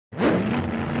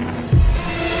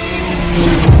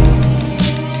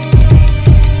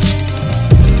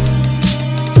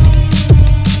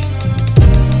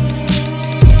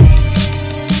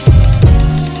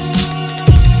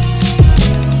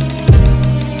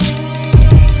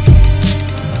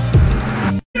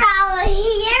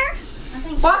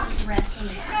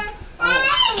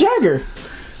Jagger.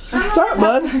 What's up,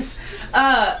 bud? You get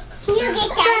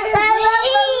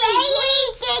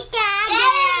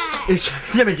that. Is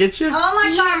Jagger gonna get you? Oh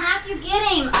my God, Matthew, get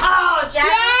him. Oh, Jagger.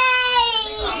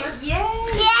 Yay.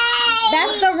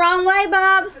 That's the wrong way,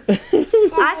 Bob.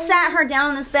 I sat her down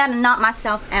on this bed and knocked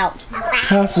myself out.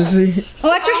 How, Sissy?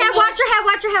 Watch your head, watch your head,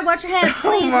 watch your head, watch your head.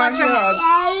 Please, watch your head.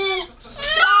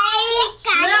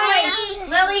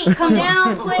 Lily, come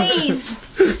down, please.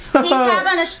 He's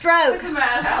having a stroke.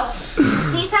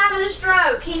 He's having a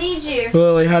stroke. He needs you.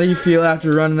 Lily, how do you feel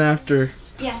after running after?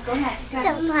 Yes, go ahead.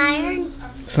 So tired.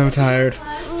 So tired.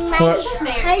 What?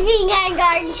 I think I'm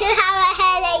going to have a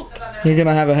headache. You're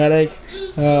gonna have a headache?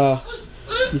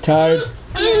 You tired?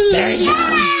 There you go.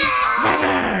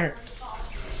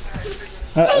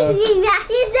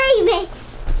 Uh-oh.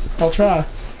 I'll try.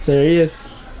 There he is.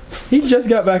 He just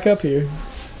got back up here.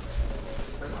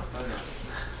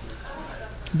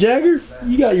 Jagger,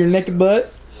 you got your naked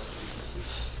butt.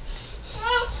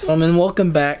 And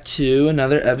welcome back to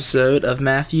another episode of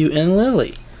Matthew and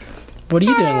Lily. What are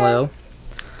you doing, Lil?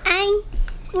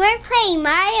 We're playing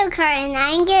Mario Kart and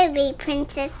I'm gonna be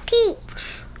Princess Peach.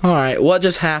 Alright, what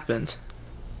just happened?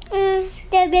 The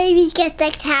babies get to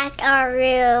attack our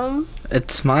room.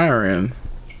 It's my room.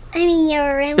 I mean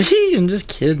your room. I'm just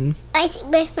kidding. I sleep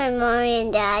with my mommy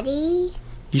and daddy.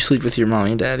 You sleep with your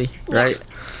mommy and daddy, right?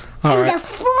 And Alright. the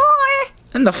floor.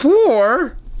 And the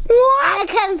floor? What? On a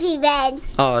comfy bed.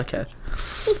 Oh, okay.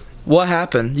 What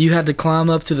happened? You had to climb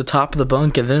up to the top of the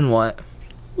bunk and then what?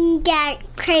 My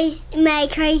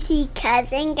crazy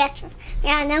cousin gets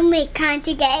around and we trying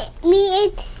to get me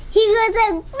and he was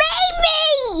a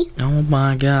baby! Oh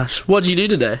my gosh. What'd you do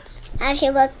today? I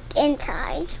should look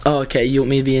inside. Oh, okay. You want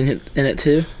me to be in it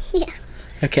too? Yeah.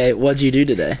 Okay, what'd you do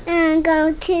today?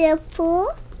 Go to the pool.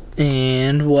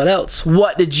 And what else?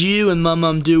 What did you and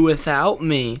Mum do without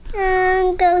me?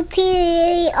 Go to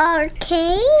the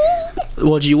arcade.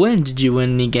 What'd you win? Did you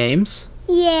win any games?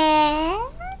 Yeah.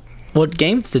 What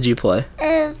games did you play?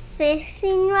 A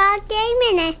fishing rod game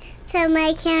and some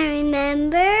I can't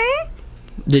remember.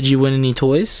 Did you win any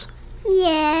toys?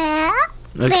 Yeah.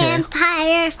 Okay.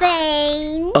 Vampire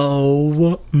Fame.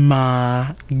 Oh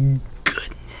my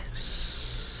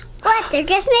goodness. What? They're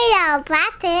just made out of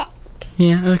plastic.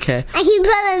 Yeah, okay. I can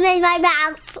put them in my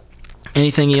mouth.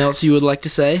 Anything else you would like to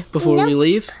say before we Nope.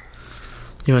 leave?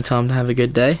 You want to tell them to have a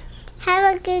good day?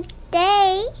 Have a good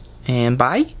day. And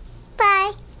bye?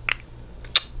 Bye.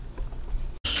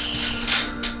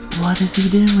 What is he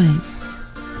doing?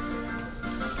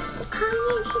 Come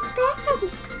in his bed.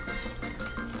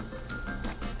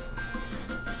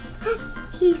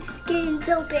 He's getting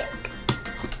so big.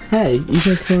 Hey, you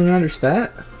think Flynn Rider's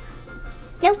fat?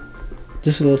 Nope.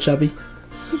 Just a little chubby?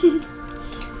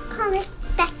 Come in,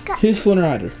 back up. Who's Flynn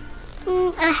Rider?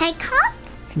 A head cop?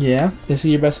 Yeah? Is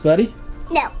he your best buddy?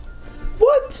 No.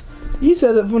 What? You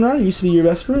said that Flynn Rider used to be your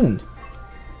best friend.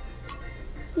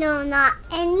 No, not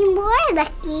anymore,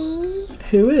 Lucky.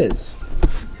 Who is?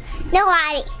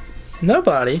 Nobody.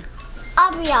 Nobody.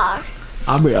 Abriar.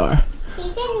 Abriar. He's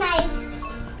in my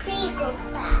preschool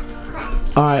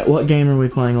class. Alright, what game are we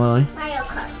playing, Lily? Mario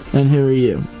Kart. And who are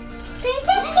you?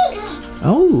 Princess Peach.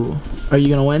 Oh. Are you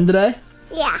gonna win today?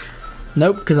 Yeah.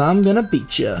 Nope, because I'm gonna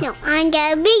beat you. No, I'm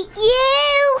gonna beat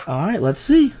you. Alright, let's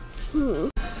see.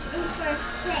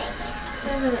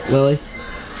 Lily,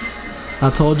 I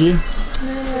told you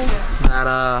that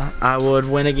I would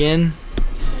win again,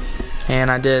 and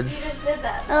I did.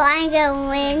 Well, I'm gonna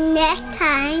win next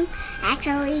time.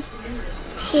 Actually,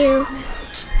 today.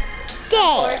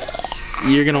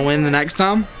 You're gonna win the next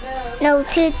time? No,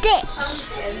 today.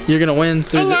 You're gonna win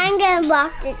through And the... I'm gonna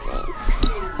block the dream.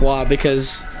 Why?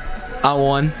 Because I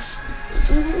won.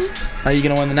 Are you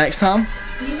gonna win the next time?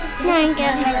 No, I'm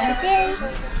gonna win today.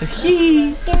 Give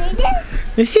me this.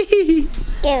 Give me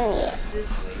it.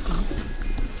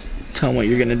 Tell them what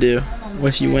you're gonna do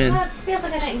if you win. It feels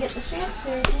like I didn't get the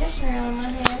shampoo or conditioner on my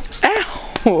hair.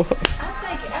 Ow!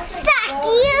 Fuck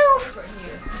you.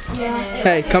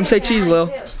 Hey, come say cheese,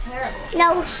 Lil.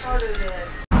 No.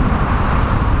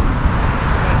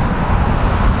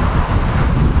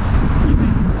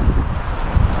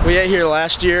 We ate here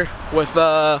last year with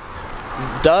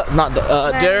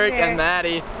Derek and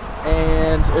Maddie,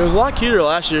 and it was a lot cuter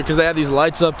last year because they had these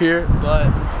lights up here, but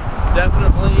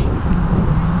definitely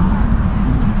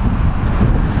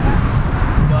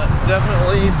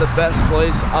the best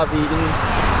place I've eaten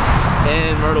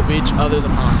in Myrtle Beach other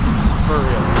than Hoskins, for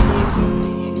real.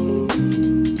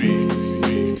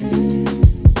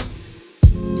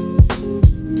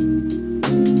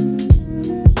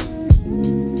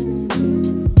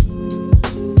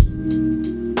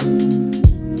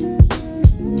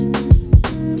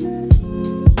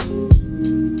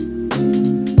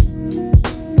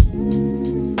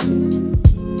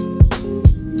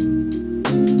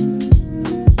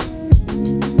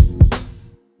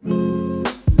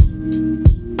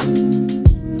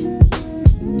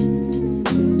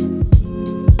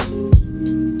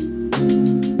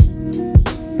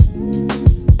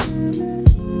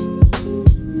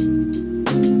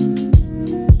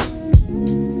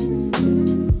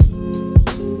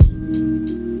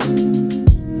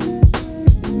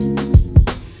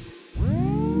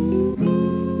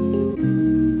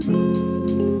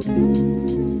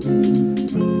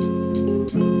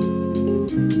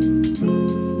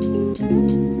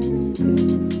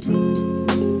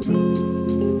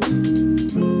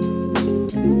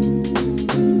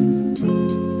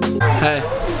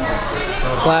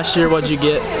 Last year, what'd you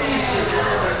get?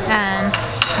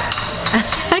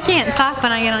 I can't talk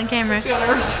when I get on camera.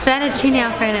 Fettuccine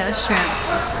Alfredo with shrimp.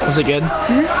 Was it good?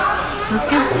 It was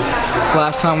good.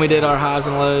 Last time we did our highs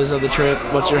and lows of the trip.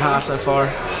 What's your high so far?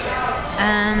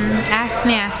 Ask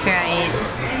me after I eat.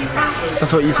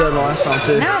 That's what you said the last time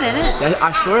too. No, I didn't.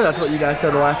 I swear that's what you guys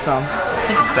said the last time.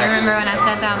 Remember when I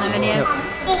said that on the video? Yep.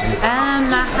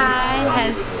 My high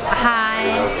is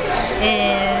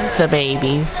The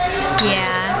babies.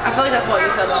 yeah. I feel like that's what you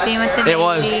said last Being with the baby.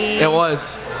 It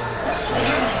was.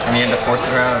 And you had to force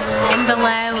it around. And the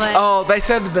low was. Oh, they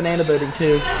said the banana boating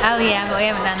too. Oh yeah, but we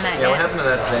haven't done that Yeah, what yet. happened to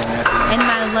that today, Matthew? And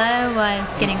my low was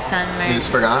getting You sunburned. just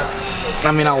forgot? I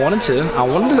mean, I wanted to. I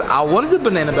wanted the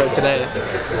banana boat today.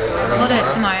 We'll do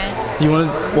it tomorrow. You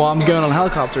want to? Well, I'm going on a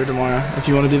helicopter tomorrow. If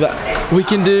you want to do that, we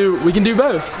can do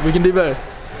both. We can do both.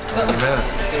 I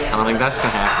don't think that's gonna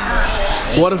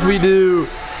happen. What if we do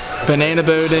banana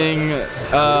boating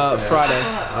Friday,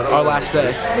 our last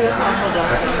day?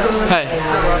 Hey,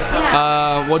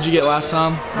 what'd you get last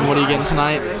time? And what are you getting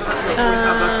tonight?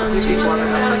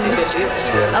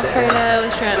 Alfredo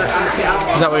with shrimp.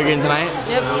 Is that what you're getting tonight?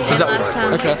 Yep. Is that last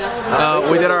time. Okay.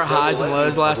 We did our highs and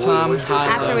lows last time. High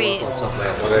and After low. we eat.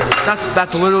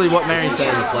 That's literally what Mary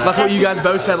said. That's what you guys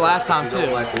both said last time too.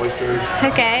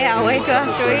 Okay, I'll wait till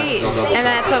after we eat. And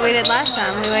that's what we did last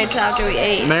time. We waited till after we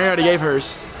ate. Mary already gave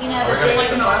hers. Wait till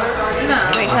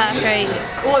after I eat.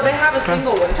 Well, they have a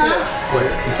single one too.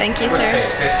 Thank you, sir.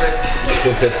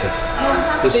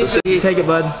 Take it,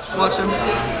 bud. Watch him.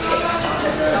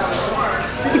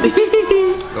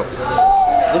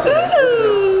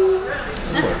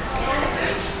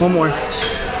 One more.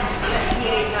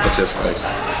 It's just like.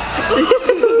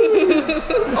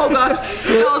 Oh gosh,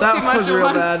 that was too much was of real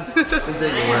one. bad.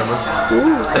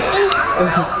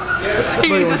 You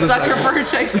need the sucker for a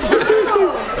chase.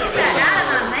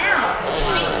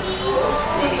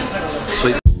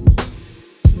 Sweet.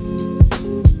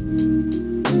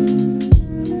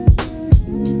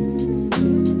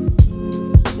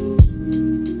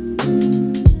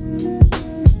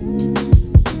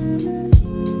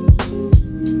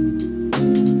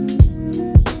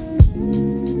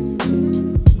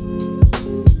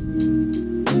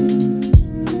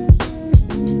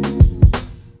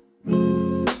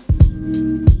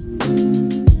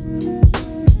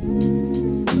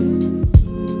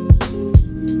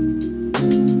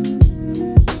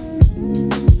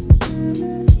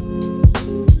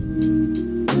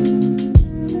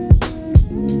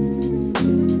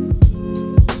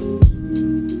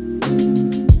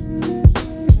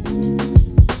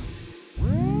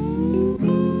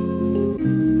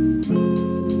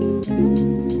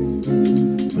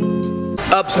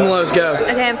 Ups and lows, go.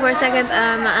 Okay, in 4 seconds,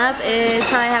 my up is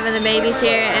probably having the babies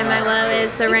here, and my low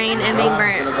is the rain and being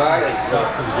burnt. That's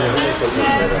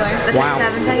Wow.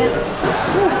 7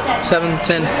 seconds. 7,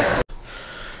 10.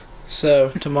 So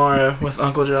tomorrow with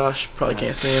Uncle Josh, probably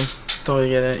can't see him. Don't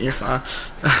get in it, you're fine.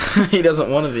 He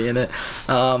doesn't want to be in it.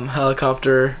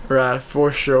 Helicopter ride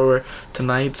for sure.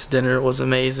 Tonight's dinner was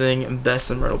amazing.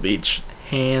 Best in Myrtle Beach,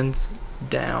 hands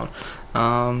down.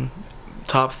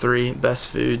 Top 3 best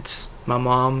foods. My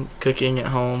mom cooking at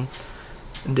home,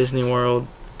 Disney World,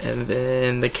 and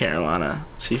then the Carolina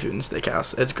Seafood and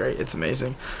Steakhouse. It's great, it's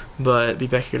amazing. But be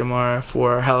back here tomorrow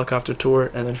for our helicopter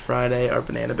tour, and then Friday our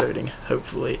banana boating,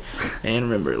 hopefully. And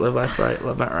remember, live life right,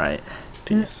 love not right.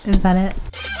 Peace. Is that it?